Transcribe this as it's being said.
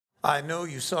I know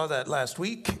you saw that last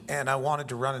week, and I wanted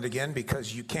to run it again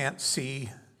because you can't see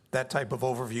that type of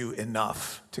overview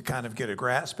enough to kind of get a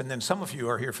grasp. And then some of you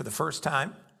are here for the first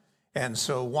time, and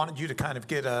so wanted you to kind of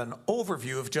get an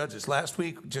overview of Judges. Last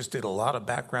week, just did a lot of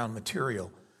background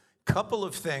material. Couple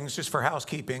of things just for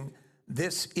housekeeping.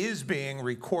 This is being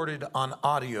recorded on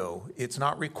audio. It's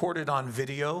not recorded on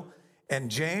video. And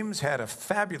James had a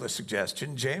fabulous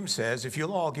suggestion. James says, if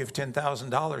you'll all give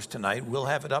 $10,000 tonight, we'll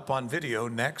have it up on video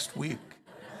next week.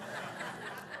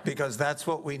 Because that's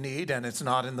what we need, and it's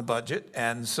not in the budget.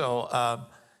 And so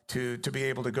to be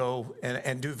able to go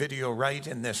and do video right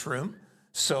in this room.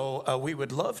 So we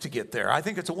would love to get there. I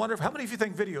think it's a wonderful, how many of you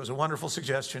think video is a wonderful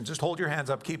suggestion? Just hold your hands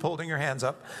up. Keep holding your hands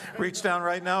up. Reach down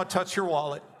right now. Touch your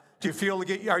wallet. Do you feel,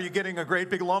 are you getting a great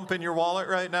big lump in your wallet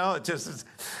right now? It just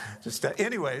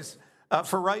anyways.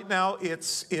 For right now,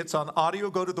 it's on audio.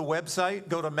 Go to the website,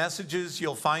 go to messages,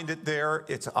 you'll find it there.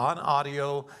 It's on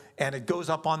audio, and it goes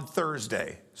up on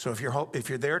Thursday. So if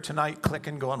you're there tonight,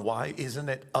 clicking, going, why isn't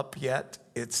it up yet?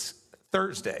 It's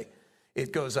Thursday.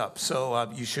 It goes up.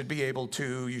 So you should be able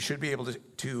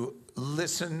to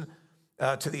listen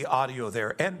to the audio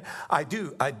there. And I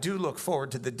do look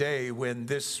forward to the day when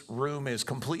this room is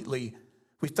completely.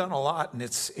 We've done a lot, and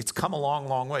it's come a long,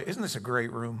 long way. Isn't this a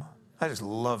great room? I just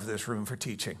love this room for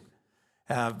teaching.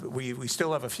 We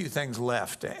still have a few things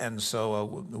left, and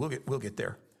so we'll get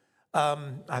there.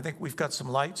 I think we've got some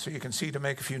lights so you can see to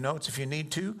make a few notes if you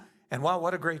need to. And wow,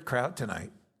 what a great crowd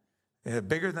tonight.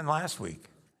 Bigger than last week.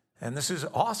 And this is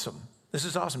awesome. This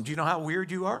is awesome. Do you know how weird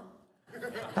you are?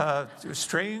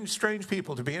 Strange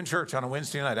people to be in church on a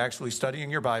Wednesday night actually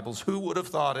studying your Bibles. Who would have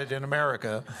thought it in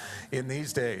America in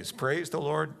these days? Praise the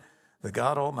Lord, the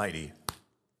God Almighty.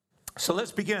 So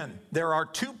let's begin. There are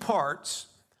two parts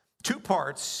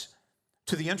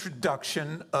to the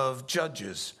introduction of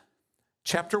Judges.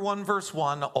 Chapter 1, verse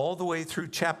 1, all the way through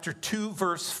chapter 2,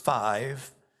 verse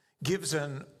 5, gives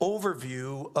an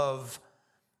overview of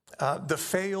the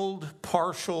failed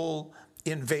partial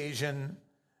invasion,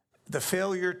 the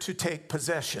failure to take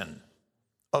possession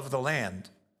of the land.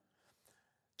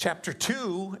 Chapter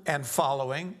 2 and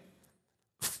following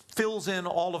fills in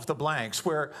all of the blanks,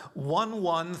 where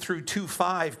 1:1 through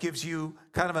 2:5 gives you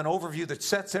kind of an overview that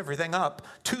sets everything up.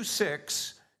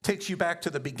 2:6 takes you back to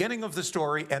the beginning of the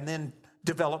story and then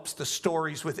develops the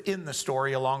stories within the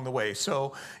story along the way.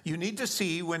 So you need to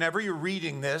see whenever you're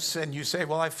reading this and you say,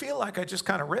 well, I feel like I just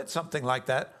kind of read something like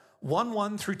that.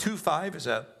 1:1 through 2:5 is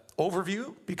a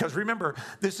overview, because remember,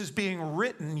 this is being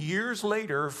written years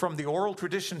later from the oral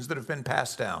traditions that have been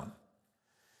passed down.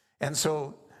 And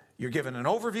so you're given an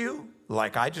overview,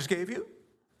 like I just gave you,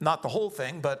 not the whole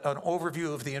thing, but an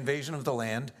overview of the invasion of the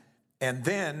land, and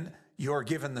then you're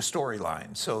given the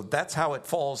storyline. So that's how it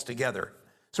falls together.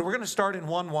 So we're going to start in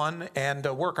 1:1 and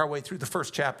work our way through the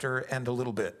first chapter and a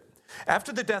little bit.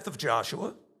 After the death of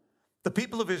Joshua, the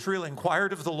people of Israel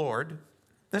inquired of the Lord.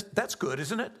 That's good,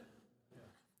 isn't it?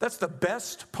 That's the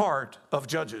best part of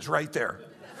Judges right there.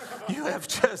 You have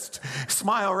just,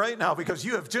 smile right now, because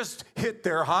you have just hit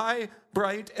their high,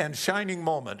 bright, and shining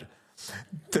moment.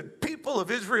 The people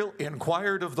of Israel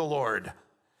inquired of the Lord.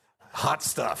 Hot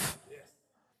stuff.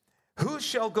 Who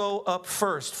shall go up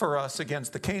first for us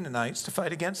against the Canaanites to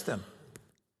fight against them?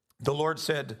 The Lord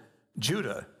said,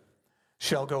 Judah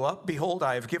shall go up. Behold,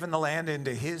 I have given the land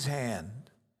into his hand.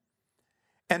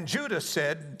 And Judah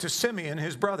said to Simeon,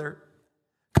 his brother,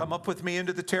 come up with me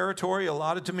into the territory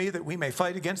allotted to me, that we may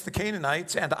fight against the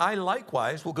Canaanites, and I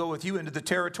likewise will go with you into the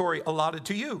territory allotted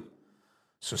to you.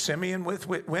 So Simeon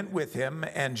went with him,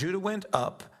 and Judah went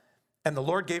up, and the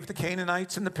Lord gave the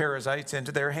Canaanites and the Perizzites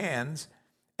into their hands,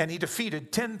 and he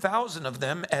defeated 10,000 of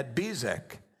them at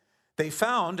Bezek. They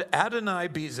found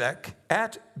Adonai-Bezek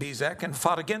at Bezek and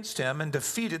fought against him and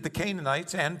defeated the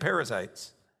Canaanites and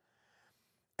Perizzites.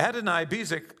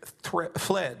 Adonai-Bezek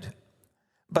fled,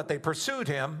 but they pursued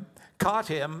him, caught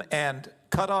him, and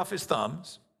cut off his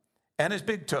thumbs and his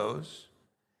big toes.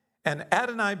 And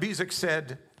Adonai-Bezek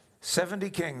said, 70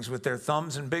 kings with their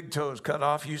thumbs and big toes cut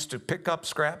off used to pick up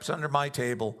scraps under my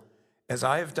table. As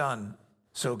I have done,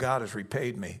 so God has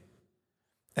repaid me.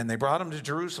 And they brought him to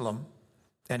Jerusalem,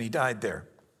 and he died there.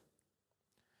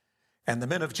 And the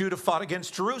men of Judah fought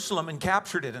against Jerusalem and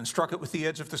captured it and struck it with the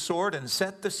edge of the sword and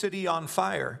set the city on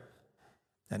fire.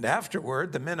 And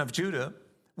afterward, the men of Judah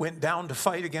went down to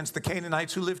fight against the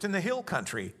Canaanites who lived in the hill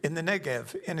country, in the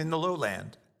Negev, and in the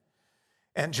lowland.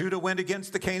 And Judah went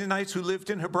against the Canaanites who lived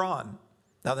in Hebron.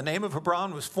 Now the name of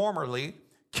Hebron was formerly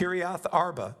Kiriath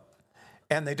Arba.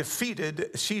 And they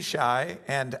defeated Sheshai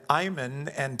and Iman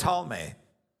and Talmai.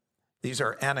 These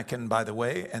are Anakim, by the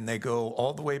way, and they go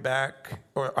all the way back,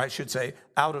 or I should say,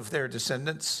 out of their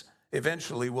descendants.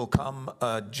 Eventually will come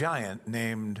a giant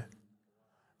named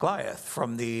Goliath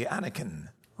from the Anakim,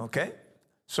 okay?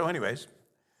 So anyways,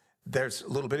 there's a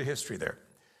little bit of history there.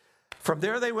 From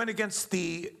there, they went against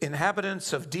the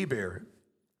inhabitants of Debir,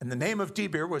 and the name of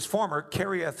Debir was former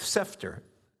Kiriath Sephter.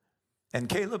 And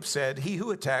Caleb said, he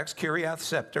who attacks Kiriath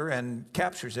Sephter and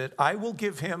captures it, I will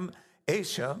give him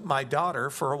Aisha, my daughter,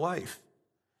 for a wife.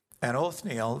 And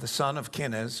Othniel, the son of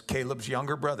Kenaz, Caleb's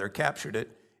younger brother, captured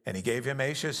it, and he gave him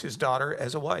Aisha, his daughter,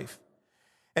 as a wife.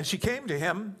 And she came to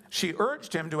him. She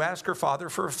urged him to ask her father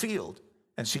for a field.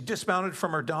 And she dismounted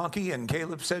from her donkey, and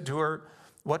Caleb said to her,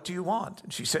 what do you want?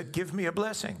 And she said, give me a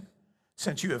blessing.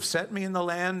 Since you have set me in the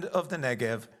land of the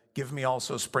Negev, give me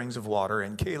also springs of water.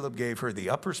 And Caleb gave her the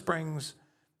upper springs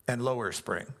and lower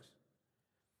springs.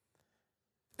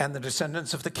 And the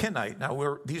descendants of the Kenite.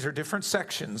 Now, these are different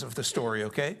sections of the story,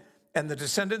 okay? And the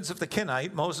descendants of the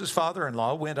Kenite, Moses'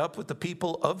 father-in-law, went up with the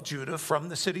people of Judah from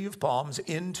the city of palms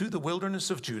into the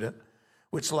wilderness of Judah,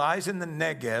 which lies in the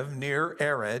Negev near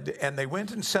Arad, and they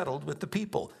went and settled with the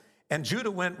people. And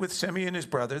Judah went with Simeon his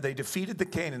brother. They defeated the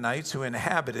Canaanites who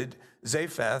inhabited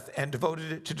Zaphath and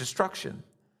devoted it to destruction.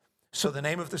 So the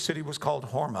name of the city was called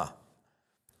Hormah.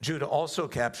 Judah also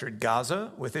captured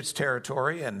Gaza with its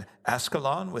territory, and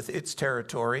Askelon with its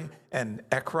territory, and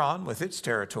Ekron with its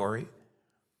territory.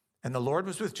 And the Lord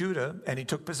was with Judah, and he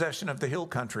took possession of the hill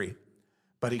country.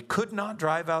 But he could not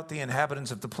drive out the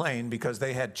inhabitants of the plain because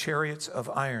they had chariots of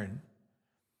iron.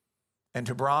 And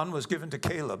Hebron was given to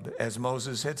Caleb, as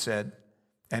Moses had said,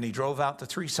 and he drove out the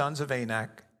 3 sons of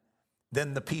Anak.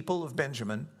 Then the people of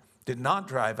Benjamin did not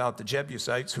drive out the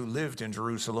Jebusites who lived in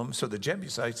Jerusalem, so the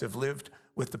Jebusites have lived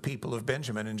with the people of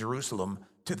Benjamin in Jerusalem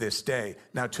to this day.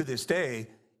 Now, to this day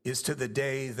is to the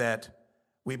day that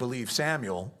we believe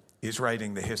Samuel is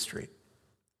writing the history.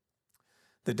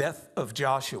 The death of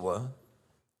Joshua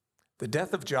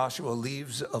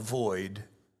leaves a void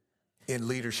in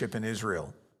leadership in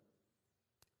Israel.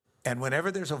 And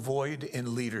whenever there's a void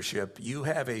in leadership, you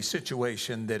have a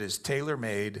situation that is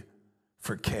tailor-made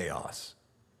for chaos.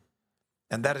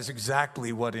 And that is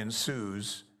exactly what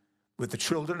ensues with the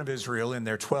children of Israel in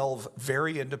their 12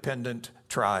 very independent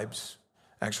tribes,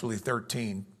 actually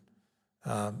 13,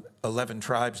 11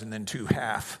 tribes and then 2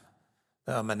 half,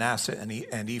 Manasseh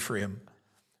and Ephraim.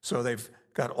 So they've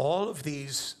got all of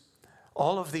these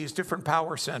different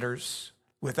power centers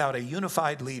without a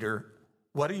unified leader.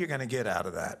 What are you going to get out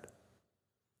of that?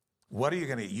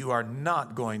 You are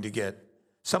not going to get,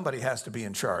 somebody has to be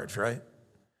in charge, right?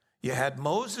 You had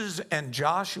Moses and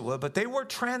Joshua, but they were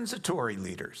transitory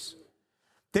leaders.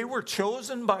 They were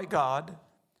chosen by God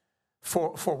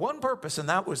for one purpose, and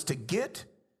that was to get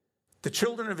the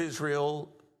children of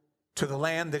Israel to the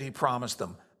land that he promised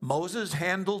them. Moses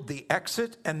handled the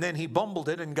exit, and then he bumbled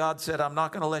it, and God said, I'm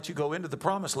not going to let you go into the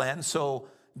promised land. So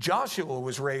Joshua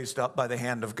was raised up by the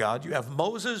hand of God. You have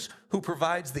Moses who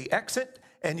provides the exit,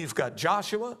 and you've got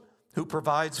Joshua who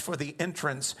provides for the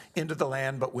entrance into the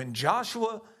land. But when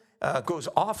Joshua goes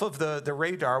off of the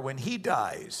radar, when he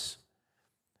dies,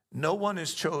 no one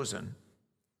is chosen.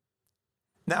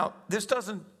 Now, this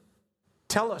doesn't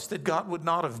tell us that God would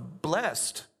not have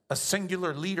blessed a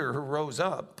singular leader who rose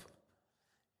up.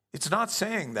 It's not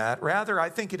saying that. Rather, I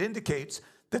think it indicates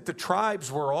that the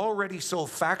tribes were already so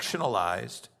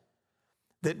factionalized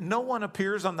that no one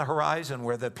appears on the horizon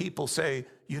where the people say,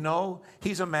 you know,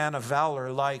 he's a man of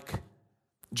valor like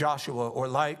Joshua or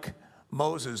like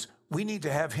Moses. We need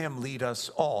to have him lead us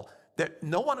all. That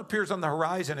no one appears on the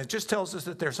horizon. It just tells us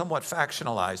that they're somewhat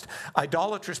factionalized.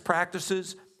 Idolatrous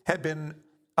practices had been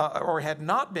or had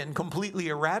not been completely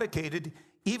eradicated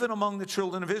even among the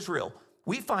children of Israel.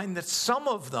 We find that some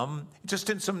of them, just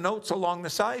in some notes along the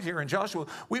side here in Joshua,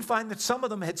 we find that some of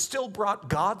them had still brought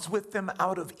gods with them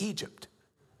out of Egypt.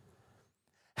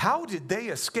 How did they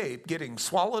escape getting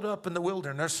swallowed up in the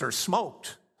wilderness or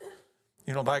smoked,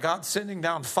 by God sending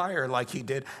down fire like he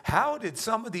did? How did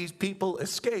some of these people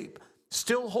escape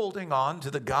still holding on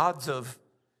to the gods of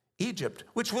Egypt,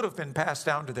 which would have been passed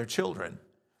down to their children?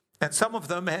 And some of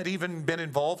them had even been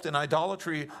involved in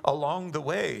idolatry along the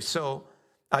way. So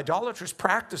idolatrous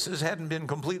practices hadn't been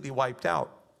completely wiped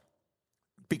out.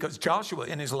 Because Joshua,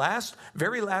 in his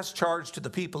very last charge to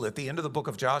the people at the end of the book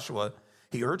of Joshua,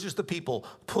 he urges the people,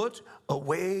 put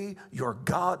away your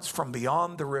gods from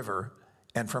beyond the river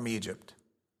and from Egypt.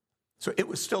 So it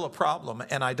was still a problem,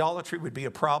 and idolatry would be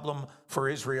a problem for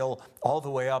Israel all the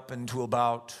way up into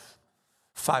about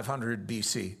 500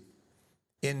 BC,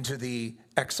 into the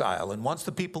exile. And once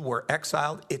the people were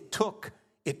exiled, it took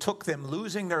them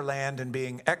losing their land and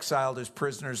being exiled as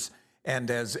prisoners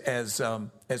and as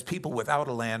people without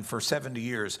a land for 70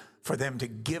 years, for them to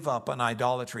give up on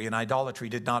idolatry. And idolatry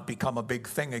did not become a big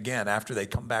thing again after they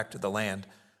come back to the land.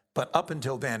 But up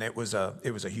until then, it was a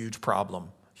huge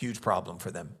problem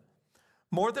for them.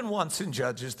 More than once in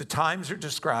Judges, the times are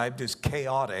described as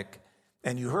chaotic.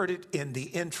 And you heard it in the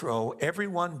intro.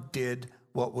 Everyone did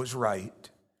what was right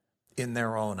in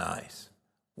their own eyes.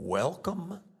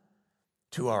 Welcome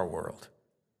to our world.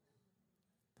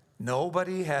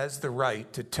 Nobody has the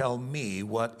right to tell me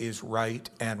what is right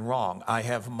and wrong. I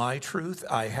have my truth.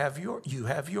 You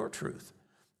have your truth.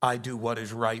 I do what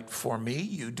is right for me.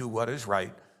 You do what is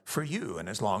right for you. And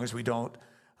as long as we don't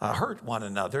hurt one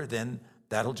another, then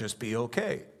that'll just be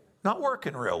okay. Not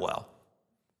working real well,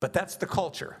 but that's the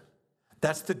culture.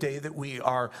 That's the day that we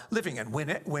are living in.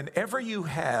 Whenever you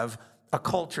have a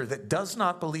culture that does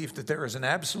not believe that there is an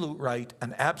absolute right,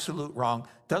 an absolute wrong,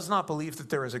 does not believe that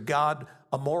there is a God,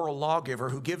 a moral lawgiver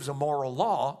who gives a moral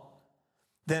law,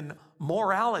 then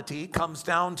morality comes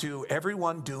down to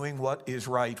everyone doing what is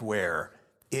right where?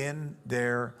 In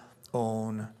their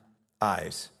own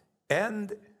eyes.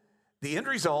 And the end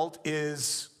result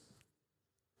is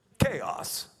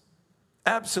chaos,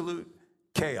 absolute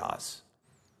chaos.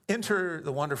 Enter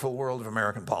the wonderful world of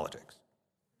American politics.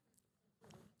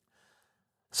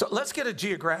 So let's get a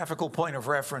geographical point of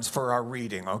reference for our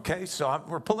reading, okay? So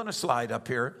we're pulling a slide up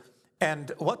here, and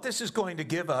what this is going to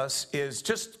give us is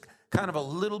just kind of a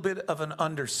little bit of an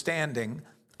understanding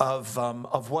of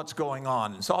what's going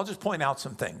on. And so I'll just point out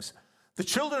some things. The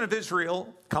children of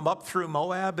Israel come up through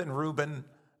Moab and Reuben.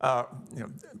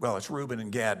 It's Reuben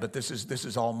and Gad, but this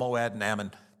is all Moab and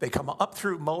Ammon. They come up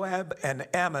through Moab and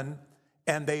Ammon,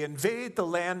 and they invade the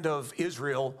land of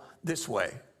Israel this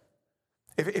way.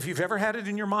 If you've ever had it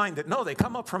in your mind that, no, they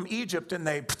come up from Egypt and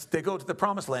they go to the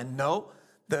promised land. No,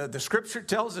 the scripture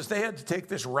tells us they had to take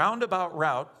this roundabout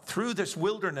route through this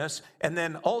wilderness and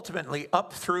then ultimately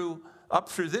up through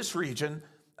this region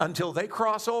until they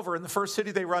cross over, and the first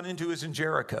city they run into is in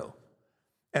Jericho.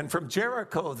 And from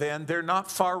Jericho, then, they're not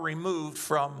far removed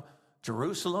from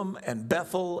Jerusalem and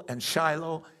Bethel and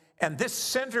Shiloh. And this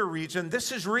center region,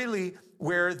 this is really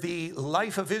where the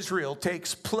life of Israel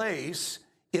takes place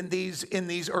in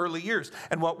these early years.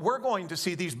 And what we're going to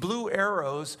see, these blue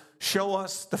arrows show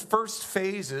us the first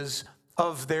phases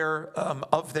of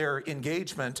their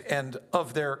engagement and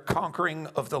of their conquering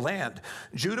of the land.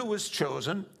 Judah was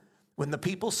chosen. When the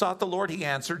people sought the Lord, he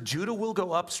answered. Judah will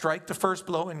go up, strike the first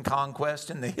blow in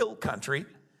conquest in the hill country.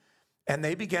 And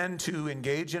they began to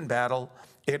engage in battle.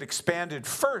 It expanded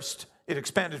first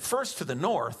to the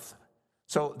north.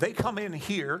 So they come in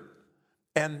here,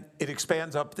 and it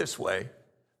expands up this way.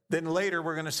 Then later,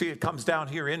 we're going to see it comes down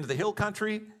here into the hill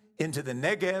country, into the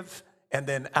Negev, and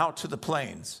then out to the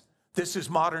plains. This is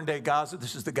modern-day Gaza.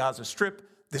 This is the Gaza Strip.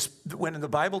 When the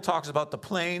Bible talks about the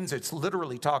plains, it's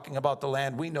literally talking about the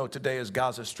land we know today as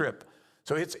Gaza Strip.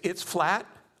 So it's flat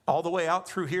all the way out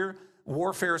through here.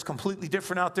 Warfare is completely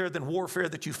different out there than warfare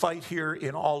that you fight here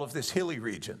in all of this hilly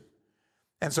region.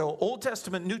 And so Old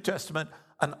Testament, New Testament,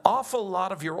 an awful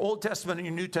lot of your Old Testament and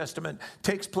your New Testament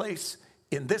takes place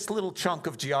in this little chunk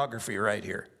of geography right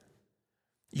here.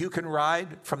 You can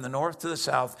ride from the north to the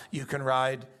south. You can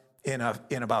ride in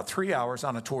about 3 hours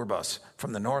on a tour bus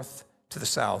from the north to the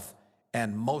south,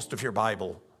 and most of your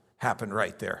Bible happened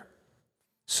right there.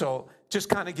 So just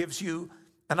kind of gives you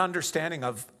an understanding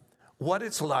of what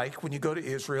it's like when you go to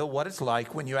Israel, what it's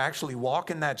like when you actually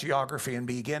walk in that geography and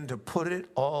begin to put it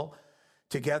all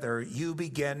together. You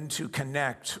begin to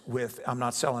connect with, I'm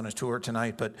not selling a tour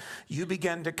tonight, but you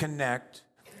begin to connect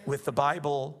with the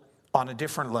Bible on a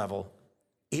different level.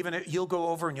 Even if you'll go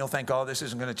over and you'll think, oh, this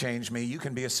isn't going to change me. You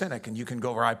can be a cynic and you can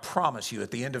go over. I promise you,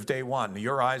 at the end of day one,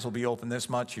 your eyes will be open this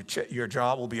much. Your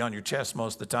jaw will be on your chest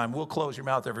most of the time. We'll close your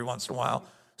mouth every once in a while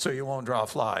so you won't draw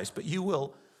flies. But you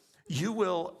will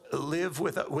live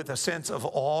with a sense of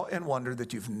awe and wonder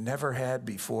that you've never had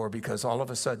before, because all of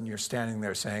a sudden you're standing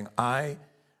there saying, I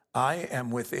am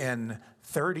within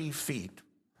 30 feet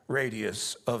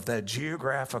radius of that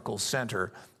geographical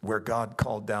center where God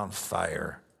called down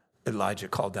fire. Elijah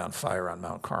called down fire on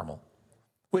Mount Carmel,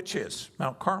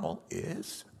 Mount Carmel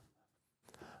is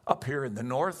up here in the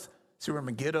north. See where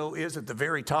Megiddo is at the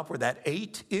very top, where that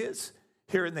 8 is,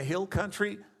 here in the hill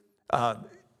country.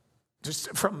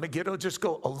 Just from Megiddo, just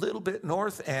go a little bit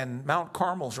north, and Mount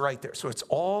Carmel's right there. So it's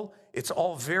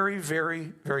all very,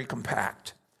 very, very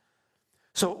compact.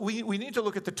 So we need to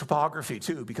look at the topography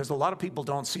too, because a lot of people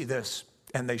don't see this,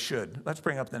 and they should. Let's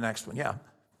bring up the next one. Yeah.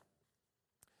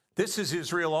 This is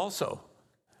Israel also.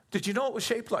 Did you know it was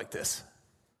shaped like this?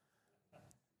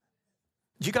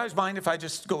 Do you guys mind if I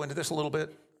just go into this a little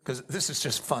bit? because this is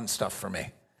just fun stuff for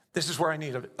me. This is where I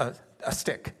need a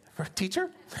stick. Teacher,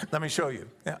 let me show you.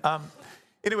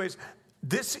 Anyways,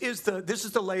 this is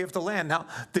the lay of the land. Now,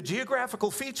 the geographical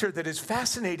feature that is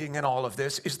fascinating in all of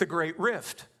this is the Great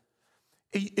Rift.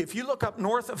 If you look up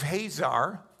north of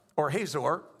Hazor, here's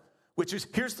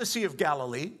the Sea of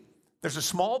Galilee. There's a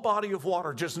small body of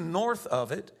water just north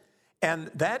of it, and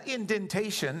that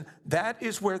indentation, that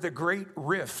is where the Great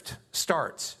Rift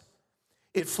starts.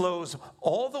 It flows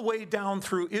all the way down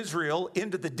through Israel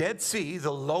into the Dead Sea,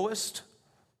 the lowest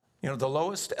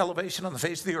elevation on the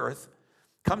face of the earth,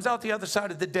 comes out the other side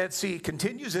of the Dead Sea,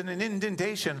 continues in an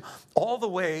indentation all the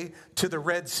way to the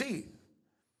Red Sea.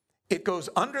 It goes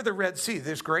under the Red Sea,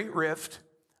 this Great Rift,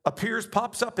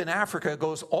 pops up in Africa,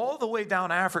 goes all the way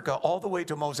down Africa, all the way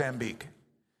to Mozambique.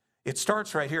 It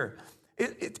starts right here.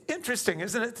 It's interesting,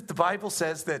 isn't it, that the Bible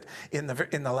says that in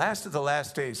the last of the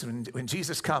last days, when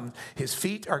Jesus comes, his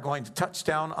feet are going to touch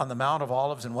down on the Mount of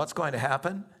Olives, and what's going to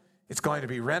happen? It's going to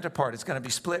be rent apart. It's going to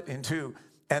be split in two.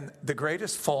 And the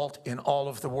greatest fault in all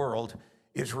of the world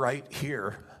is right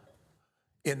here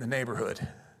in the neighborhood.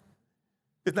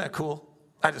 Isn't that cool?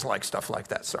 I just like stuff like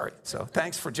that, sorry. So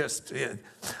thanks for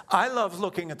I love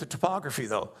looking at the topography,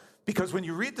 though, because when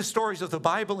you read the stories of the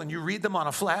Bible and you read them on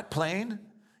a flat plane,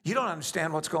 you don't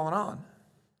understand what's going on.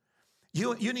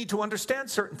 You need to understand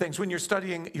certain things when you're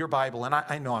studying your Bible. And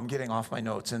I know I'm getting off my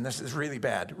notes, and this is really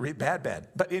bad. Bad.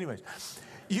 But anyways,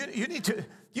 you need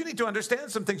to understand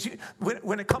some things.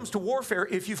 When it comes to warfare,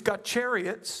 if you've got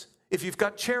chariots,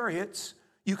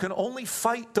 you can only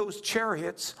fight those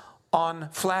chariots on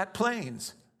flat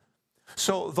plains.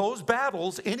 So those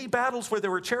battles, any battles where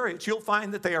there were chariots, you'll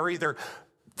find that they are either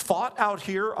fought out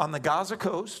here on the Gaza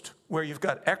coast, where you've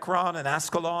got Ekron and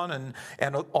Ascalon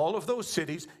and all of those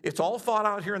cities. It's all fought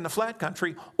out here in the flat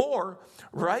country, or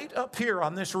right up here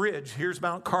on this ridge. Here's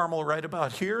Mount Carmel right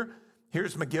about here.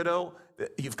 Here's Megiddo.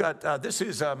 You've got, this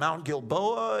is Mount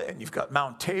Gilboa, and you've got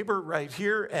Mount Tabor right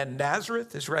here, and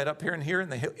Nazareth is right up here in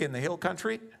the hill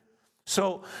country.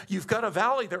 So you've got a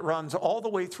valley that runs all the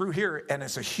way through here, and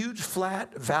it's a huge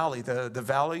flat valley, the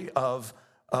valley of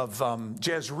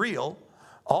Jezreel.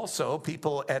 Also,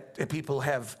 people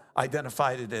have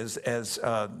identified it as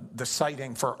the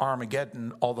siting for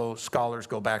Armageddon, although scholars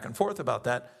go back and forth about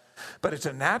that. But it's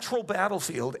a natural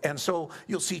battlefield, and so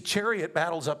you'll see chariot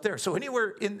battles up there. So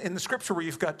anywhere in the scripture where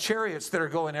you've got chariots that are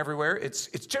going everywhere, it's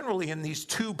generally in these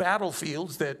two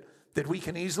battlefields that we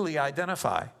can easily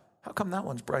identify. How come that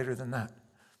one's brighter than that?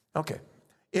 Okay.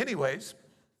 Anyways,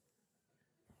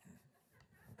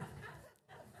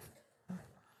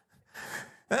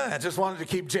 I just wanted to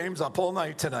keep James up all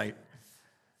night tonight.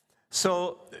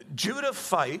 So Judah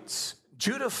fights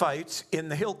in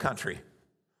the hill country.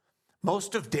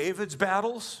 Most of David's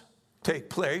battles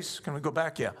take place. Can we go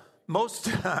back? Yeah.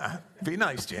 Be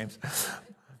nice, James.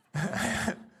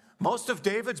 Most of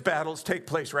David's battles take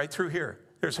place right through here.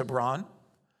 There's Hebron.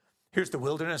 Here's the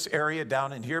wilderness area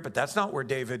down in here, but that's not where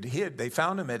David hid. They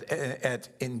found him at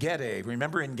En-Gedi.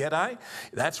 Remember En-Gedi?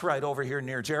 That's right over here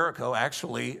near Jericho,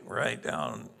 actually, right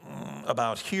down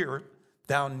about here,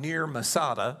 down near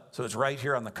Masada. So it's right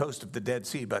here on the coast of the Dead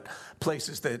Sea, but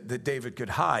places that David could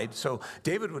hide. So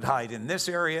David would hide in this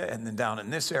area and then down in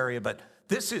this area, but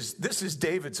this is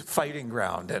David's fighting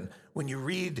ground. And when you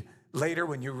read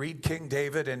King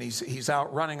David and he's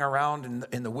out running around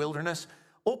in the wilderness,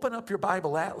 open up your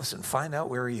Bible atlas and find out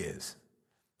where he is,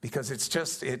 because it's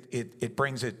just it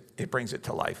brings it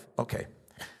to life. Okay,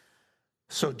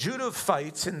 so Judah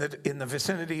fights in the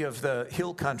vicinity of the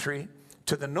hill country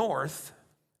to the north,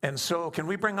 and so can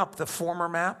we bring up the former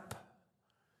map?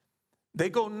 They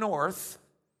go north,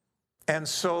 and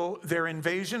so their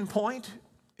invasion point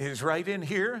is right in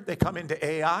here. They come into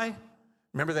Ai.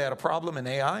 Remember, they had a problem in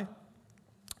Ai.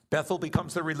 Bethel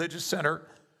becomes the religious center.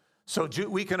 So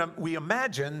we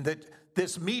imagine that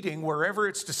this meeting, wherever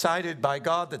it's decided by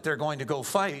God that they're going to go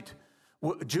fight,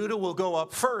 Judah will go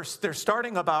up first. They're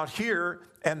starting about here,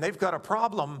 and they've got a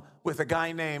problem with a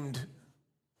guy named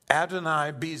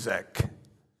Adoni-Bezek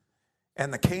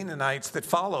and the Canaanites that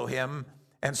follow him.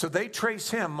 And so they trace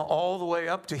him all the way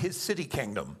up to his city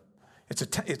kingdom.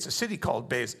 It's a city called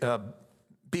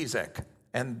Bezek,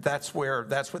 and that's where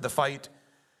the fight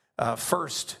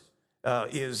first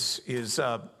is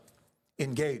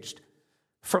engaged.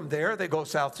 From there, they go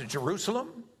south to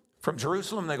Jerusalem. From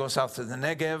Jerusalem, they go south to the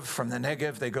Negev. From the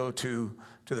Negev, they go to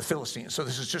the Philistines. So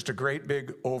this is just a great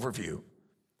big overview.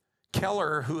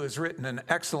 Keller, who has written an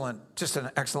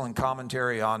excellent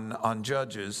commentary on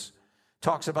Judges,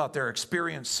 talks about their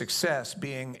experienced success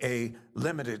being a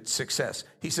limited success.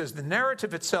 He says, the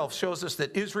narrative itself shows us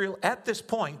that Israel at this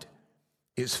point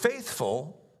is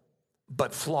faithful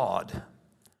but flawed.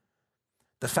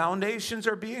 The foundations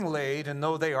are being laid, and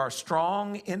though they are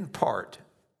strong in part,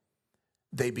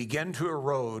 they begin to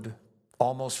erode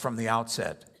almost from the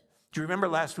outset. Do you remember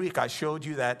last week I showed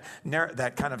you that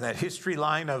kind of that history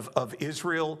line of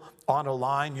Israel on a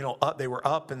line? You know, they were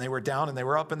up and they were down and they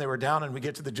were up and they were down, and we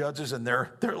get to the Judges and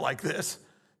they're like this,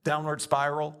 downward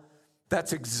spiral.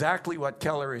 That's exactly what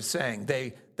Keller is saying.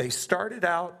 They started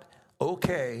out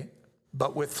okay,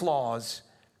 but with flaws,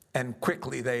 and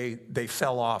quickly they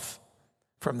fell off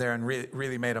from there and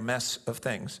really made a mess of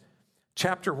things.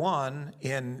 Chapter 1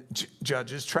 in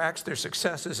Judges tracks their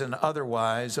successes and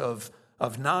otherwise of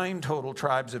 9 total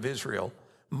tribes of Israel.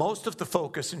 Most of the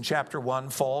focus in chapter 1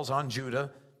 falls on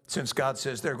Judah, since God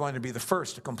says they're going to be the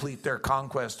first to complete their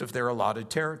conquest of their allotted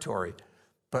territory.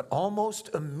 But almost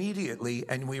immediately,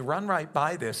 and we run right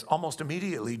by this, almost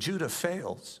immediately Judah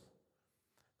fails.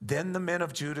 Then the men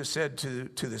of Judah said to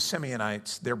the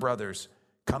Simeonites, their brothers,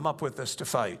 "Come up with us to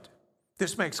fight."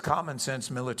 This makes common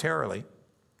sense militarily,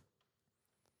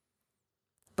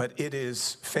 but it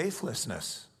is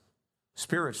faithlessness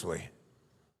spiritually.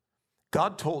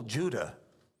 God told Judah,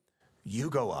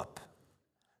 "You go up."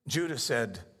 Judah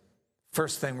said,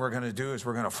 "First thing we're going to do is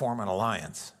we're going to form an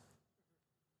alliance."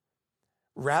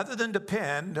 Rather than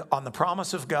depend on the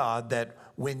promise of God that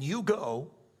when you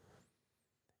go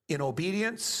in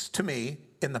obedience to me,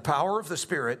 in the power of the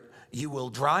Spirit, you will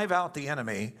drive out the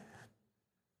enemy,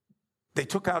 they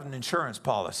took out an insurance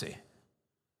policy.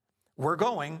 We're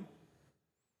going,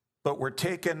 but we're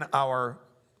taking our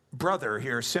brother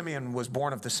here. Simeon was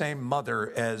born of the same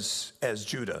mother as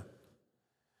Judah.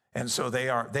 And so they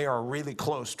are really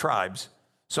close tribes.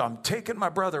 So I'm taking my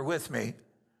brother with me.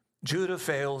 Judah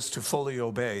fails to fully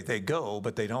obey. They go,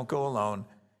 but they don't go alone.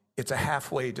 It's a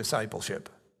halfway discipleship.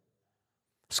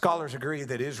 Scholars agree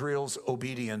that Israel's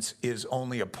obedience is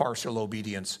only a partial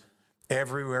obedience.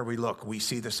 Everywhere we look, we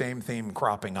see the same theme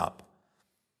cropping up.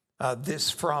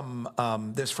 This from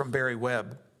Barry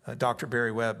Webb, Dr.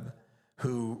 Barry Webb,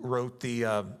 who wrote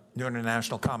the New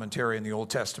International Commentary in the Old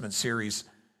Testament series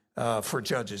for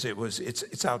Judges.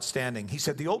 It's outstanding. He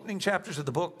said, the opening chapters of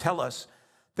the book tell us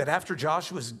that after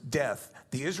Joshua's death,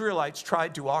 the Israelites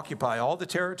tried to occupy all the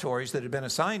territories that had been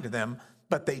assigned to them,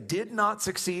 but they did not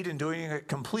succeed in doing it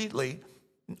completely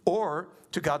or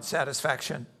to God's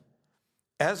satisfaction.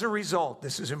 As a result,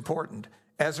 this is important,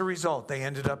 as a result, they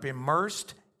ended up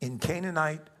immersed in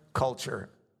Canaanite culture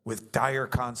with dire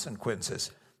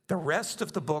consequences. The rest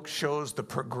of the book shows the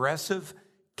progressive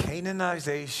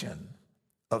Canaanization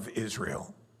of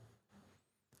Israel.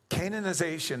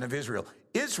 Canaanization of Israel.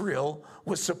 Israel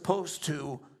was supposed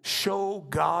to show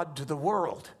God to the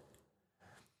world.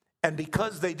 And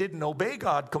because they didn't obey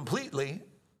God completely,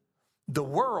 the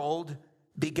world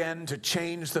began to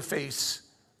change the face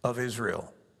of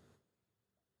Israel.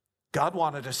 God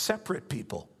wanted a separate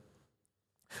people.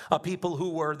 A people who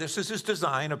were, this is his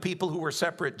design, a people who were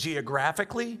separate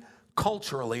geographically,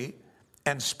 culturally,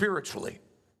 and spiritually.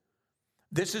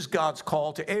 This is God's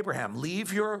call to Abraham.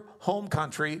 Leave your home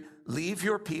country, leave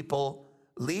your people,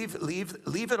 leave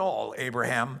it all,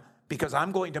 Abraham, because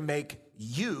I'm going to make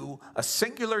you a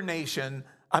singular nation.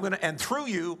 And through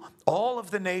you, all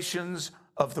of the nations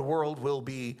of the world will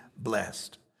be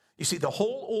blessed. You see, the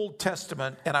whole Old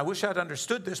Testament, and I wish I'd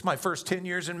understood this my first 10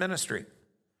 years in ministry.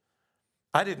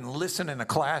 I didn't listen in a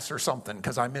class or something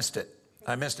because I missed it.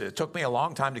 It took me a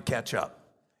long time to catch up.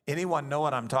 Anyone know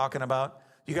what I'm talking about?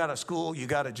 You got a school, you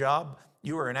got a job,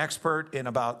 you were an expert in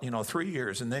about 3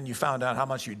 years, and then you found out how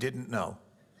much you didn't know.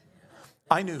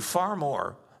 I knew far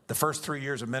more the first 3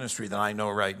 years of ministry than I know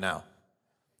right now.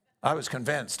 I was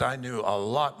convinced I knew a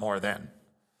lot more then.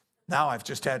 Now I've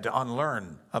just had to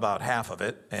unlearn about half of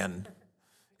it, and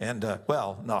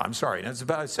I'm sorry. It's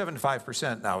about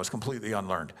 75% now is completely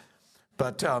unlearned.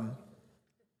 But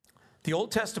the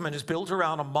Old Testament is built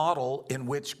around a model in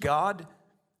which God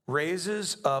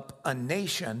raises up a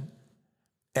nation,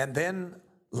 and then,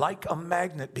 like a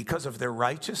magnet, because of their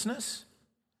righteousness,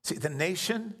 see, the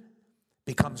nation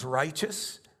becomes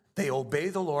righteous. They obey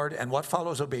the Lord, and what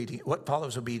follows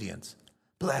obedience?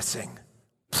 Blessing.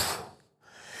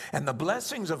 And the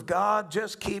blessings of God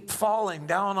just keep falling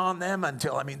down on them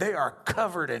until, they are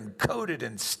covered and coated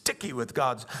and sticky with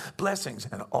God's blessings.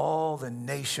 And all the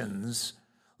nations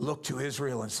look to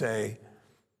Israel and say,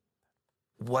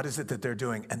 what is it that they're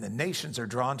doing? And the nations are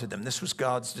drawn to them. This was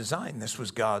God's design. This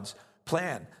was God's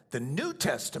plan. The New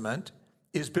Testament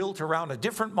is built around a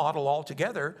different model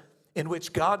altogether, in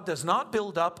which God does not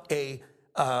build up a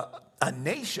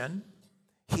nation.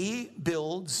 He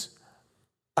builds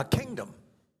a kingdom.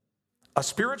 A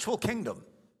spiritual kingdom,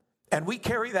 and we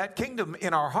carry that kingdom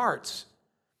in our hearts.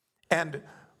 And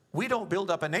we don't build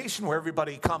up a nation where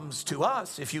everybody comes to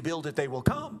us. If you build it, they will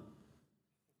come.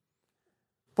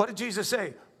 What did Jesus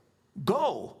say?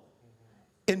 Go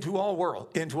into all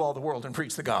the world and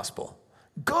preach the gospel.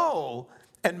 Go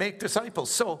and make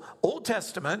disciples. So Old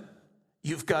Testament,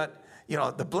 you've got,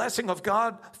 the blessing of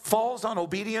God falls on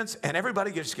obedience, and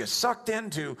everybody gets sucked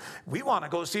into, we want to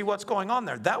go see what's going on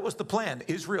there. That was the plan.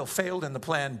 Israel failed in the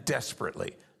plan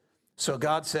desperately. So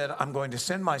God said, I'm going to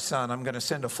send my son. I'm going to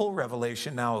send a full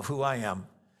revelation now of who I am.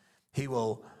 He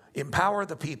will empower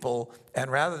the people,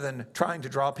 and rather than trying to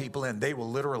draw people in, they will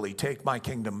literally take my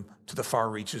kingdom to the far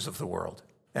reaches of the world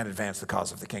and advance the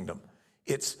cause of the kingdom.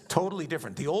 It's totally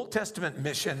different. The Old Testament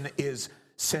mission is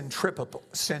centripetal.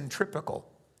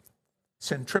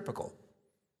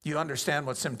 You understand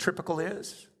what centripetal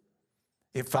is?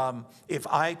 If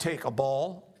I take a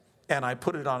ball and I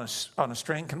put it on a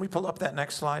string, can we pull up that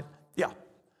next slide? Yeah.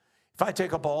 If I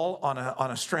take a ball on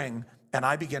a string and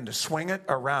I begin to swing it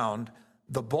around,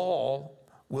 the ball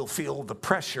will feel the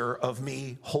pressure of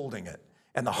me holding it.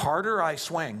 And the harder I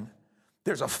swing,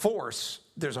 there's a force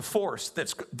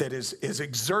that is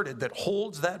exerted that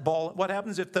holds that ball. What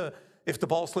happens if the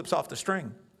ball slips off the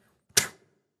string?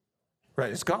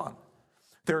 Right, it's gone.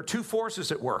 There are two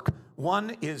forces at work.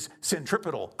 One is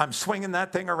centripetal. I'm swinging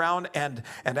that thing around, and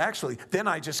actually, then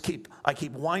I keep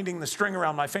winding the string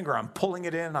around my finger. I'm pulling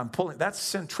it in. That's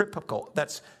centripetal.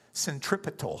 That's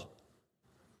centripetal,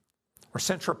 or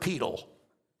centripetal.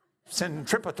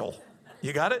 Centripetal.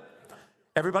 You got it?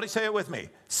 Everybody say it with me.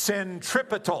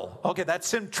 Centripetal. Okay, that's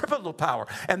centripetal power.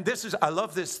 And I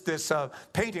love this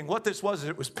painting. What this was,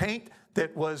 it was paint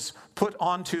that was put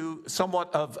onto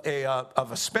somewhat of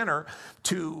a spinner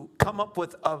to come up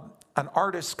with an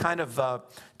artist's kind of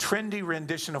trendy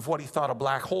rendition of what he thought a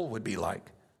black hole would be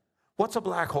like. What's a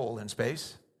black hole in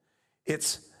space?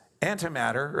 It's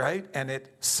antimatter, right? And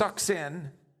it sucks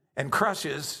in and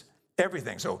crushes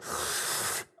everything. So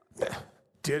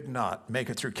did not make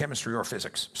it through chemistry or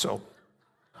physics. So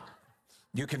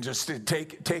you can just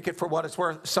take it for what it's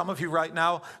worth. Some of you right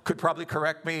now could probably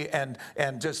correct me and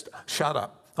just shut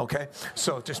up, okay?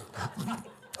 So just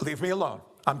leave me alone.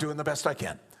 I'm doing the best I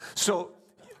can. So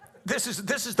this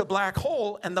is the black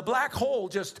hole, and the black hole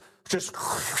just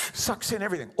sucks in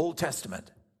everything. Old Testament.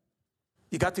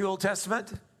 You got the Old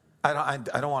Testament? I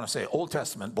don't want to say Old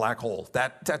Testament black hole.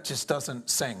 That just doesn't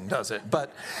sing, does it?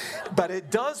 But it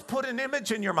does put an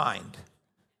image in your mind.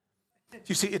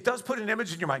 You see, it does put an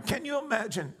image in your mind. Can you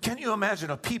imagine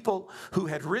a people who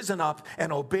had risen up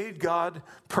and obeyed God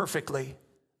perfectly?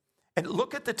 And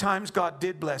look at the times God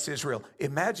did bless Israel.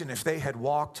 Imagine if they had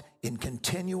walked in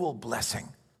continual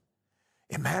blessing.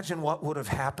 Imagine what would have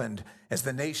happened as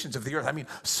the nations of the earth. I mean,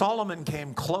 Solomon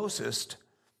came closest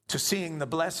to seeing the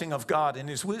blessing of God in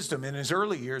his wisdom in his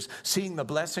early years, seeing the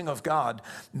blessing of God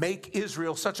make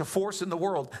Israel such a force in the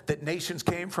world that nations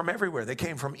came from everywhere. They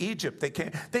came from Egypt.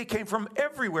 They came from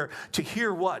everywhere to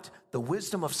hear what? The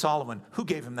wisdom of Solomon. Who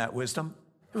gave him that wisdom?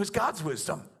 It was God's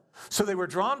wisdom. So they were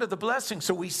drawn to the blessing.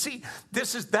 So we see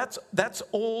that's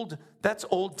Old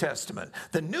Testament.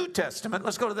 The New Testament,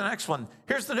 let's go to the next one.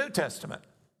 Here's the New Testament.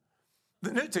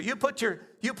 You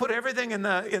put everything in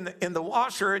the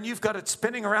washer, and you've got it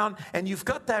spinning around, and you've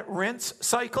got that rinse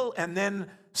cycle and then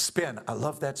spin. I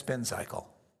love that spin cycle.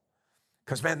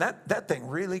 Because, man, that thing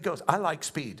really goes. I like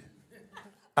speed.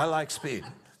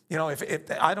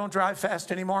 If I don't drive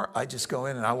fast anymore, I just go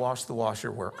in and I watch the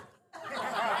washer work.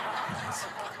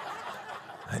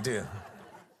 I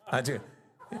do.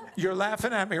 You're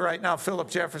laughing at me right now,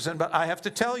 Philip Jefferson, but I have to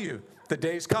tell you, the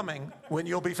day's coming when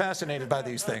you'll be fascinated by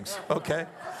these things, okay?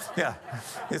 Yeah,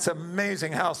 it's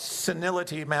amazing how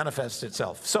senility manifests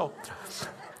itself. So,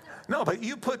 no, but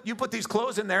you put these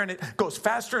clothes in there and it goes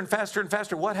faster and faster and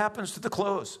faster. What happens to the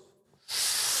clothes?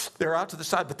 They're out to the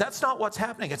side, but that's not what's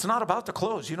happening. It's not about the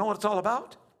clothes. You know what it's all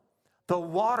about? The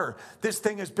water. This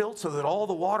thing is built so that all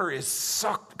the water is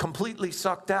completely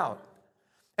sucked out.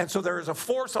 And so there is a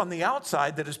force on the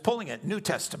outside that is pulling it. New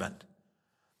Testament.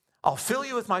 I'll fill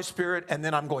you with my spirit, and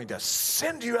then I'm going to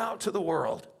send you out to the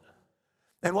world.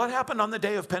 And what happened on the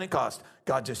day of Pentecost?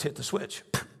 God just hit the switch.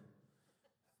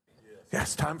 Yeah,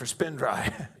 it's time for spin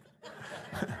dry.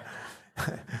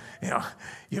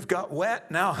 You've got wet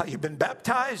now. You've been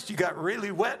baptized. You got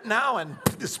really wet now, and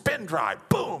the spin dry.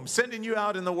 Boom, sending you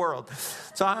out in the world.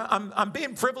 So I'm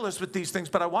being frivolous with these things,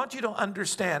 but I want you to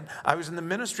understand. I was in the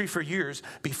ministry for years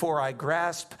before I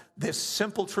grasped this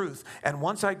simple truth. And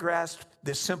once I grasped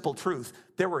this simple truth,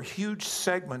 there were huge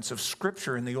segments of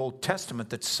Scripture in the Old Testament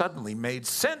that suddenly made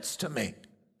sense to me.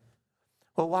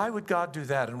 Well, why would God do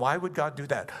that? And why would God do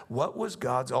that? What was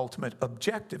God's ultimate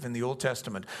objective in the Old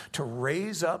Testament? To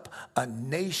raise up a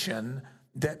nation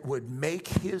that would make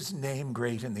his name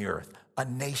great in the earth. A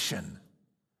nation.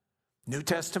 New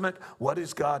Testament, what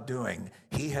is God doing?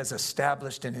 He has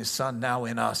established in his Son, now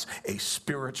in us, a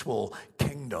spiritual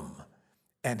kingdom.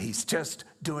 And he's just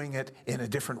doing it in a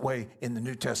different way in the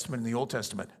New Testament and the Old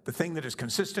Testament. The thing that is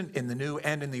consistent in the New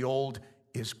and in the Old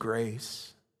is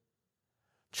grace.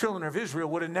 Children of Israel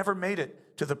would have never made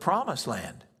it to the promised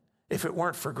land if it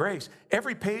weren't for grace.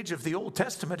 Every page of the Old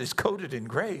Testament is coated in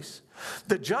grace.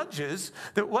 The Judges,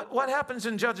 what happens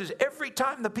in Judges? Every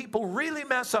time the people really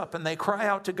mess up and they cry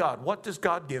out to God, what does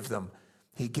God give them?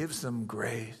 He gives them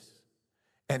grace.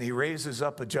 And he raises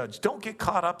up a judge. Don't get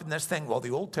caught up in this thing. Well,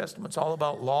 the Old Testament's all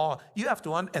about law. You have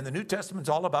to, and the New Testament's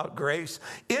all about grace.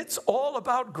 It's all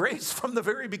about grace from the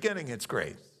very beginning. It's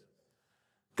grace.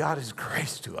 God is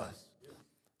grace to us.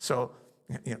 So,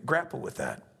 grapple with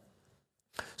that.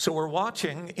 So we're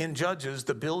watching in Judges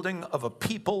the building of a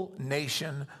people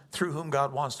nation through whom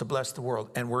God wants to bless the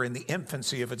world. And we're in the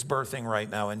infancy of its birthing right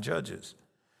now in Judges.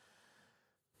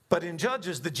 But in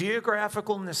Judges, the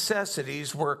geographical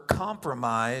necessities were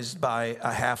compromised by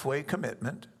a halfway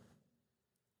commitment.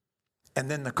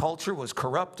 And then the culture was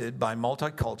corrupted by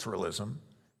multiculturalism.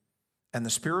 And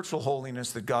the spiritual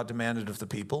holiness that God demanded of the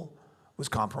people was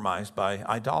compromised by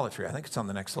idolatry. I think it's on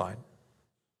the next slide.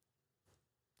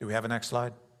 Do we have a next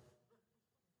slide?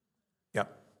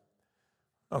 Yep.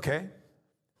 Okay.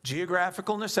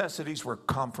 Geographical necessities were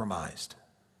compromised.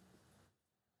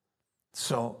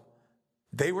 So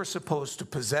they were supposed to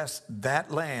possess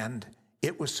that land.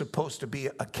 It was supposed to be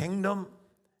a kingdom,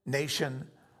 nation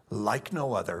like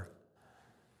no other.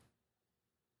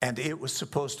 And it was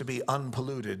supposed to be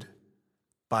unpolluted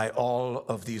by all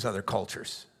of these other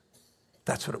cultures.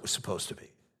 That's what it was supposed to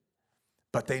be.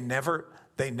 But they never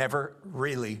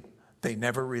really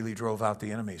drove out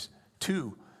the enemies.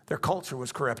 2, their culture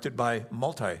was corrupted by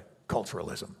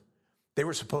multiculturalism. They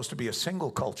were supposed to be a single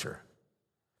culture,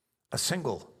 a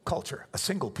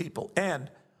single people. And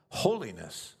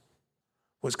holiness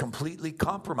was completely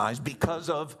compromised because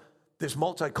of this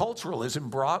multiculturalism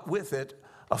brought with it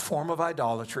a form of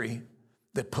idolatry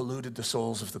that polluted the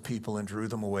souls of the people and drew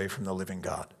them away from the living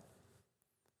God.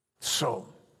 So,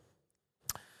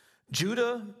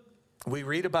 Judah, we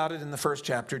read about it in the first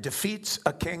chapter, defeats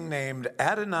a king named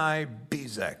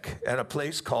Adoni-Bezek at a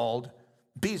place called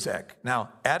Bezek. Now,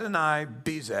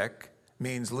 Adoni-Bezek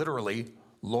means literally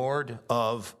Lord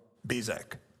of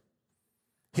Bezek.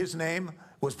 His name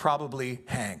was probably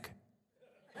Hank.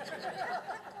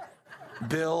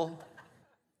 Bill,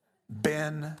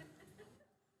 Ben,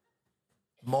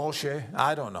 Moshe,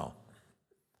 I don't know.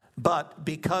 But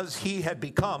because he had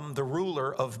become the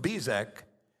ruler of Bezek,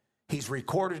 he's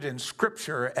recorded in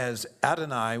Scripture as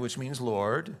Adonai, which means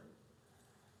Lord,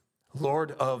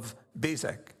 Lord of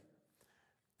Bezek.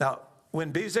 Now,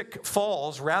 when Bezek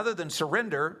falls, rather than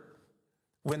surrender,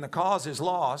 when the cause is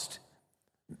lost,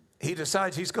 he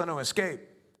decides he's going to escape.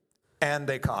 And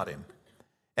they caught him.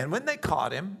 And when they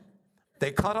caught him,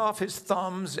 they cut off his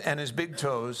thumbs and his big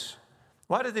toes.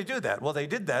 Why did they do that? Well, they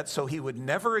did that so he would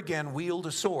never again wield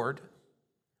a sword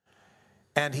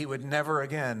and he would never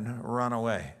again run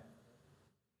away.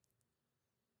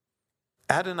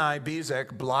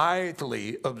 Adoni-Bezek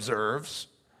blithely observes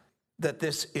that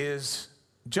this is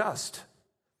just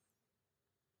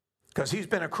because he's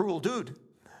been a cruel dude.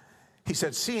 He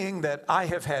said, seeing that I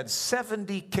have had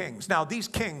 70 kings. Now, these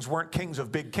kings weren't kings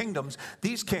of big kingdoms.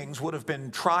 These kings would have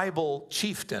been tribal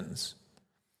chieftains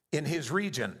in his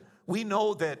region. We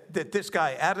know that this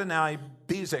guy,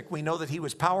 Adoni-Bezek, we know that he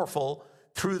was powerful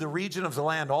through the region of the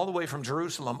land all the way from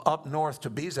Jerusalem up north to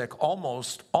Bezek,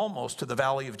 almost to the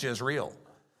valley of Jezreel.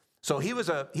 So he was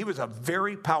a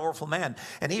very powerful man,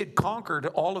 and he had conquered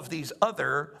all of these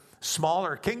other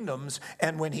smaller kingdoms.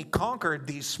 And when he conquered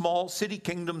these small city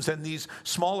kingdoms and these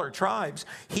smaller tribes,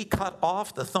 he cut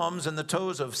off the thumbs and the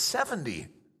toes of 70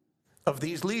 of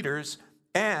these leaders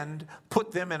and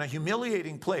put them in a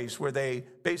humiliating place where they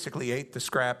basically ate the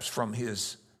scraps from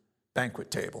his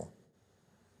banquet table.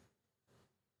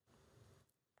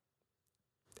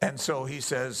 And so he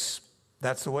says,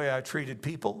 that's the way I treated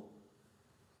people.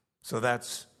 So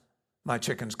that's my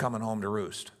chickens coming home to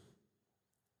roost.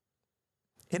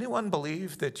 Anyone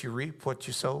believe that you reap what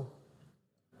you sow?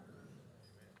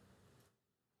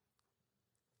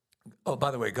 Oh,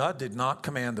 by the way, God did not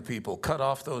command the people, cut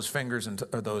off those fingers and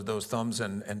those thumbs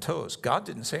and toes. God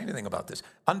didn't say anything about this.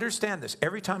 Understand this.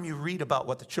 Every time you read about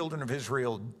what the children of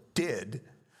Israel did,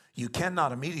 you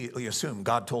cannot immediately assume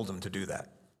God told them to do that.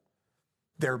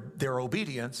 their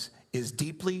obedience is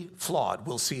deeply flawed.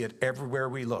 We'll see it everywhere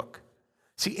we look.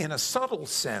 See, in a subtle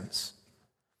sense,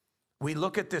 we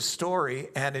look at this story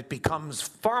and it becomes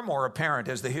far more apparent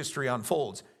as the history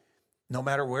unfolds. No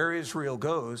matter where Israel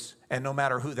goes and no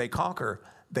matter who they conquer,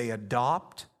 they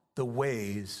adopt the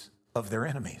ways of their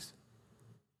enemies.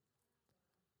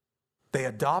 They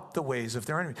adopt the ways of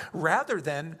their enemies rather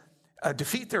than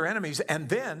defeat their enemies and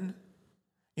then,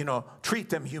 treat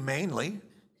them humanely.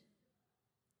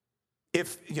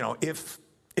 If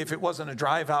it wasn't a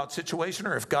drive-out situation,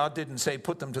 or if God didn't say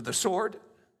put them to the sword,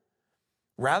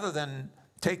 rather than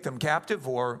take them captive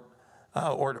or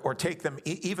take them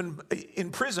even in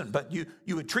prison, but you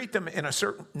would treat them in a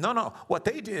certain... No. What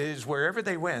they did is wherever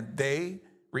they went, they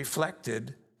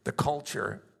reflected the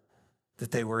culture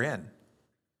that they were in.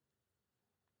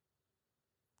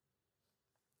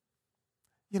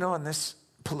 In this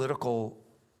political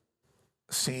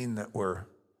scene that we're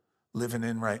living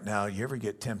in right now, you ever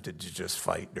get tempted to just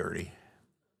fight dirty?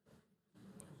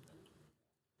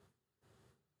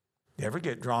 You ever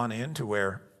get drawn into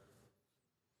where,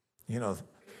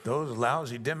 those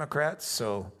lousy Democrats,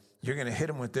 so you're going to hit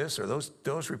them with this, or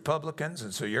those Republicans,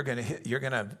 and so you're going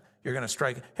to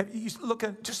strike.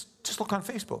 Just look on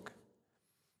Facebook.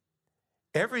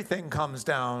 Everything comes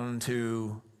down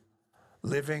to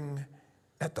living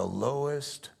at the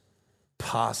lowest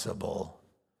possible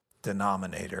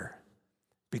denominator.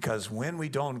 Because when we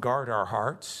don't guard our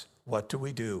hearts, what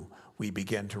do? We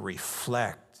begin to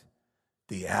reflect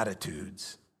the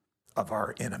attitudes of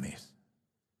our enemies.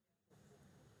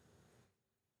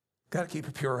 Got to keep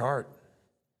a pure heart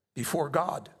before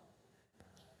God.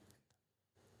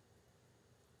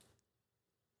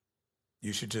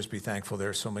 You should just be thankful there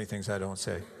are so many things I don't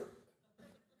say.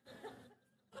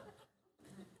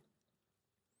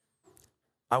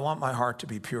 I want my heart to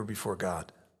be pure before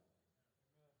God.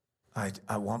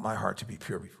 I want my heart to be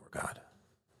pure before God.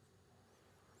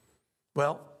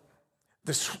 Well,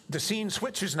 the scene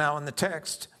switches now in the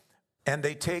text, and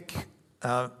they take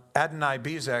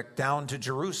Adoni-Bezek down to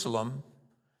Jerusalem.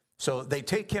 So they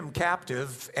take him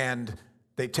captive, and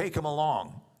they take him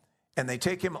along. And they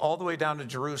take him all the way down to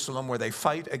Jerusalem, where they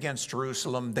fight against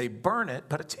Jerusalem. They burn it,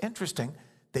 but it's interesting.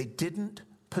 They didn't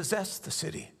possess the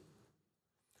city.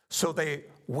 So they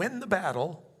win the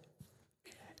battle,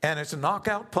 and it's a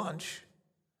knockout punch.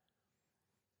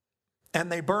 And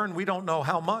they burn, we don't know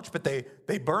how much, but they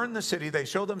burn the city. They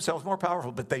show themselves more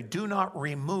powerful, but they do not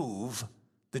remove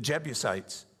the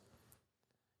Jebusites.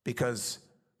 Because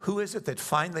who is it that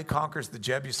finally conquers the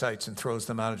Jebusites and throws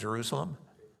them out of Jerusalem?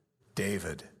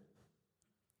 David.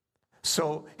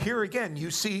 So here again,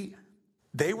 you see,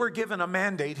 they were given a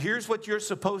mandate. Here's what you're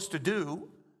supposed to do.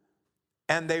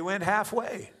 And they went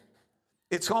halfway.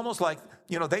 It's almost like,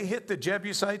 they hit the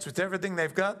Jebusites with everything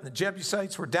they've got, and the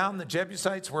Jebusites were down, the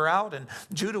Jebusites were out, and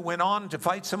Judah went on to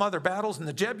fight some other battles, and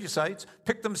the Jebusites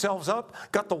picked themselves up,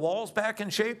 got the walls back in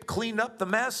shape, cleaned up the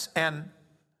mess, and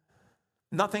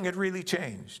nothing had really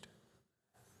changed.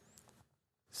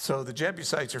 So the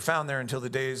Jebusites are found there until the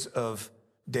days of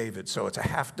David, so it's a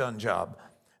half-done job.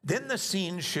 Then the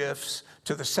scene shifts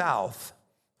to the south,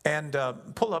 and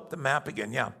pull up the map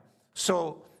again, yeah.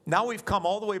 So now we've come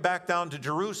all the way back down to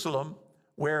Jerusalem,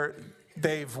 where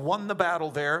they've won the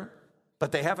battle there,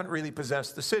 but they haven't really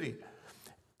possessed the city.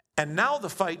 And now the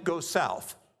fight goes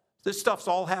south. This stuff's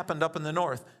all happened up in the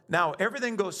north. Now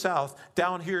everything goes south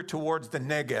down here towards the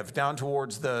Negev, down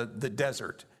towards the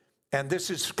desert. And this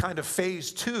is kind of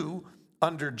phase 2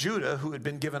 under Judah, who had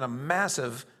been given a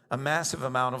massive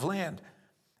amount of land.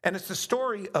 And it's the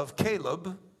story of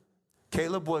Caleb.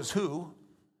 Caleb was who?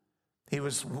 He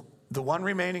was the one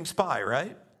remaining spy,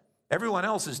 right? Everyone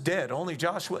else is dead. Only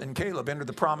Joshua and Caleb entered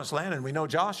the promised land, and we know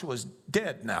Joshua's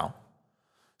dead now.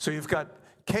 So you've got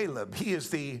Caleb. He is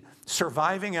the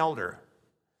surviving elder.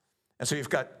 And so you've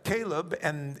got Caleb,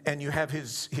 and you have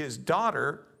his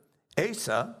daughter,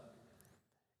 Asa,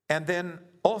 and then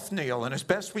Othniel. And as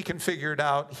best we can figure it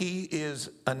out, he is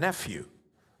a nephew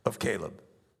of Caleb.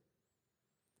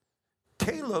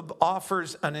 Caleb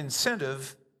offers an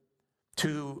incentive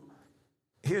to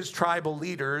his tribal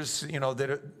leaders,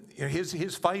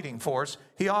 his fighting force.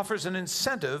 He offers an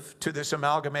incentive to this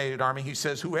amalgamated army. He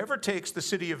says, whoever takes the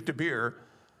city of Debir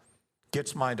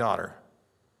gets my daughter.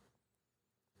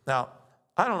 Now,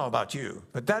 I don't know about you,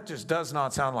 but that just does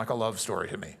not sound like a love story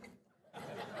to me.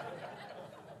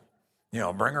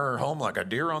 Bring her home like a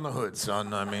deer on the hood,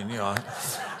 son. I mean,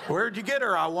 where'd you get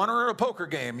her? I won her at a poker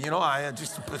game.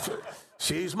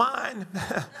 She's mine.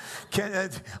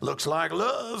 Looks like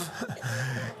love.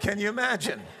 Can you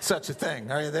imagine such a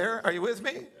thing? Are you there? Are you with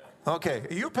me? Okay,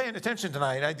 you're paying attention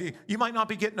tonight. You might not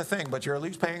be getting a thing, but you're at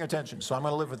least paying attention. So I'm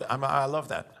going to live with it. I love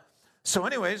that. So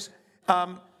anyways,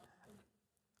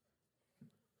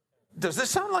 does this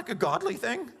sound like a godly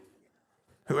thing?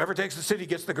 Whoever takes the city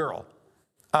gets the girl.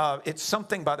 It's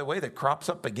something, by the way, that crops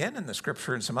up again in the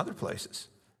scripture in some other places.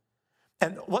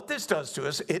 And what this does to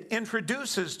us, it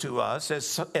introduces to us,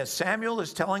 as Samuel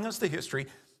is telling us the history,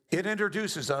 it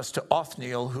introduces us to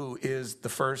Othniel, who is the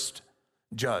first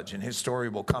judge. And his story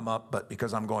will come up, but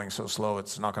because I'm going so slow,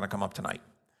 it's not going to come up tonight.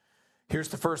 Here's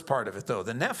the first part of it, though.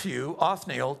 The nephew,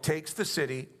 Othniel, takes the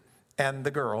city and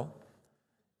the girl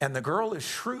is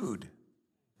shrewd,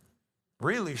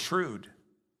 really shrewd.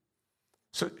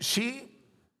 So she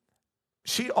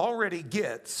already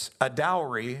gets a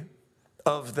dowry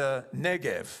of the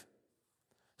Negev.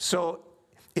 So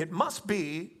it must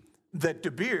be that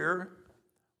Debir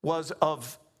was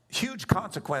of huge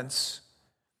consequence.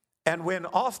 And when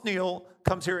Othniel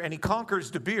comes here and he conquers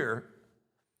Debir,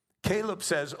 Caleb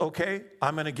says, okay,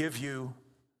 I'm going to give you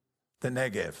the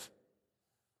Negev.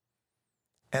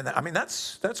 And I mean,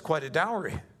 that's quite a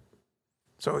dowry.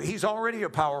 So he's already a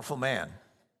powerful man.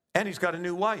 And he's got a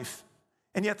new wife.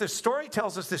 And yet the story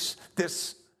tells us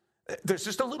this, there's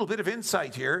just a little bit of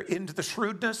insight here into the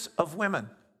shrewdness of women.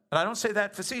 And I don't say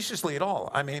that facetiously at all.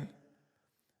 I mean,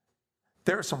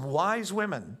 there are some wise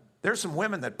women. There's some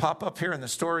women that pop up here in the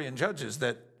story in Judges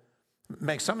that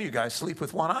make some of you guys sleep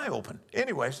with one eye open.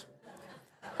 Anyways,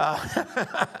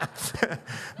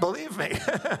 believe me,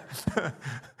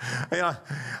 you know,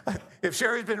 if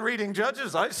Sherry's been reading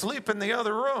Judges, I sleep in the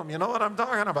other room. You know what I'm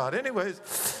talking about. Anyways,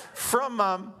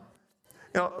 from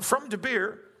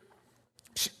Debir,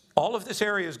 all of this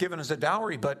area is given as a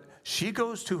dowry, but she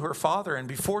goes to her father, and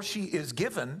before she is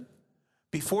given,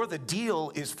 before the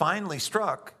deal is finally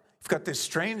struck, you've got this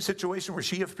strange situation where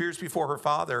she appears before her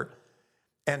father,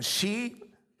 and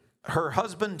her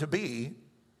husband-to-be,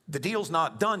 the deal's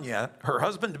not done yet, her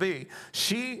husband-to-be,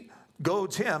 she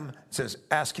goads him, says,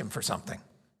 ask him for something.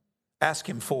 Ask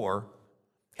him for,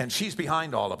 and she's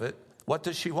behind all of it. What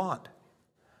does she want?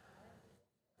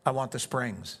 I want the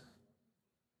springs.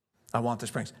 I want the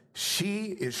springs. She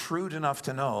is shrewd enough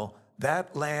to know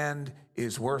that land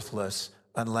is worthless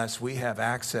unless we have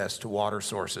access to water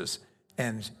sources.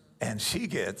 And she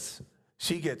gets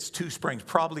 2 springs,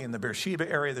 probably in the Beersheba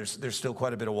area. There's still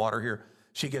quite a bit of water here.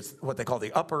 She gets what they call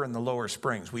the upper and the lower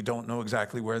springs. We don't know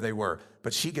exactly where they were,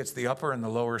 but she gets the upper and the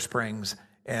lower springs.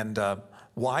 And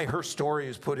why her story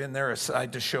is put in there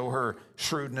aside to show her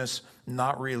shrewdness,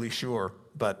 not really sure.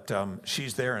 But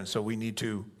she's there, and so we need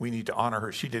to honor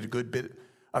her. She did a good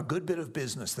bit of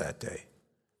business that day.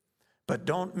 But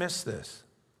don't miss this.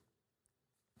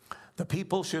 The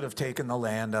people should have taken the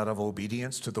land out of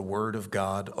obedience to the word of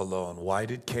God alone. Why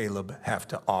did Caleb have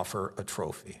to offer a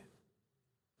trophy?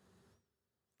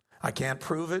 I can't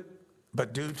prove it,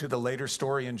 but due to the later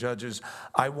story in Judges,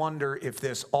 I wonder if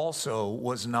this also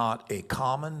was not a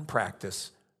common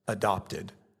practice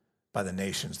adopted by the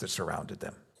nations that surrounded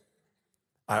them.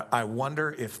 I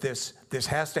wonder if this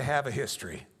has to have a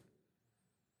history.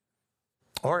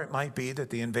 Or it might be that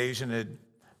the invasion had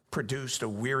produced a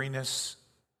weariness,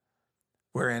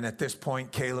 wherein at this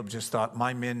point Caleb just thought,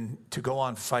 to go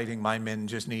on fighting, my men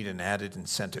just need an added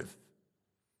incentive.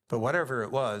 But whatever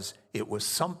it was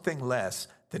something less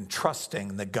than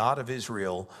trusting the God of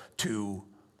Israel to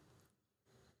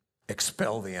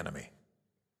expel the enemy.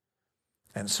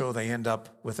 And so they end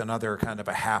up with another kind of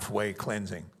a halfway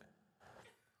cleansing.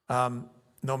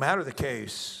 No matter the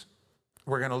case,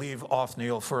 we're going to leave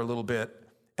Othniel for a little bit.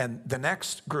 And the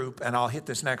next group, and I'll hit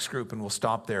this next group and we'll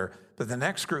stop there, but the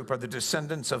next group are the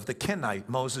descendants of the Kenite,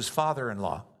 Moses'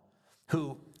 father-in-law,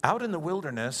 who out in the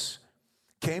wilderness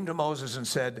came to Moses and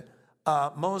said,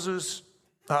 Moses,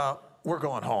 we're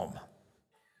going home.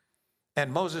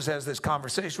 And Moses has this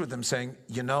conversation with them saying,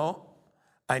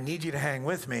 I need you to hang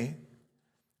with me.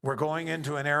 We're going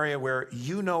into an area where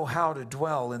you know how to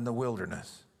dwell in the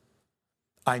wilderness.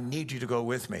 I need you to go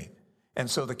with me. And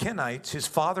so the Kenites, his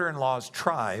father-in-law's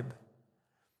tribe,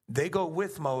 they go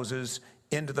with Moses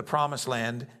into the promised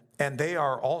land, and they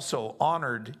are also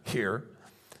honored here,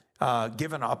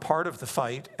 given a part of the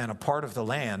fight and a part of the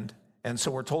land. And so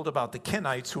we're told about the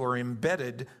Kenites who are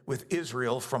embedded with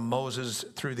Israel from Moses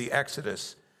through the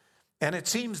Exodus. And it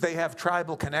seems they have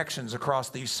tribal connections across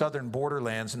these southern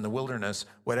borderlands in the wilderness.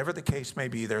 Whatever the case may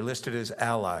be, they're listed as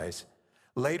allies.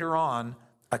 Later on,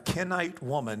 a Kenite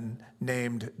woman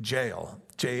named Jael,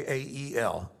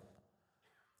 Jael,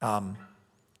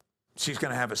 she's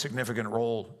going to have a significant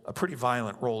role, a pretty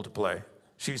violent role to play.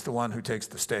 She's the one who takes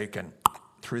the stake and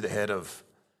through the head of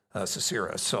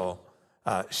Sisera. So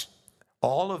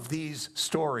All of these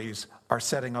stories are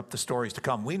setting up the stories to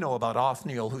come. We know about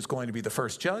Othniel, who's going to be the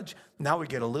first judge. Now we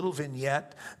get a little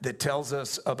vignette that tells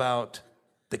us about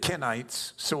the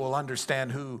Kenites, so we'll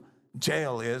understand who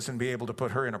Jael is and be able to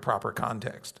put her in a proper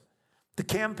context. The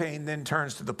campaign then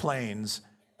turns to the plains,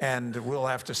 and we'll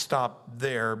have to stop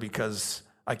there because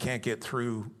I can't get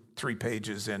through 3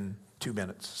 pages in 2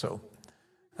 minutes. So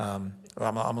I'm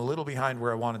a little behind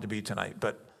where I wanted to be tonight,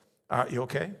 but you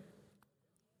okay?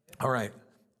 All right.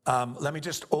 Let me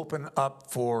just open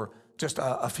up for just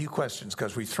a few questions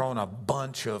because we've thrown a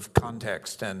bunch of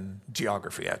context and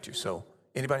geography at you. So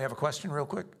anybody have a question real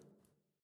quick?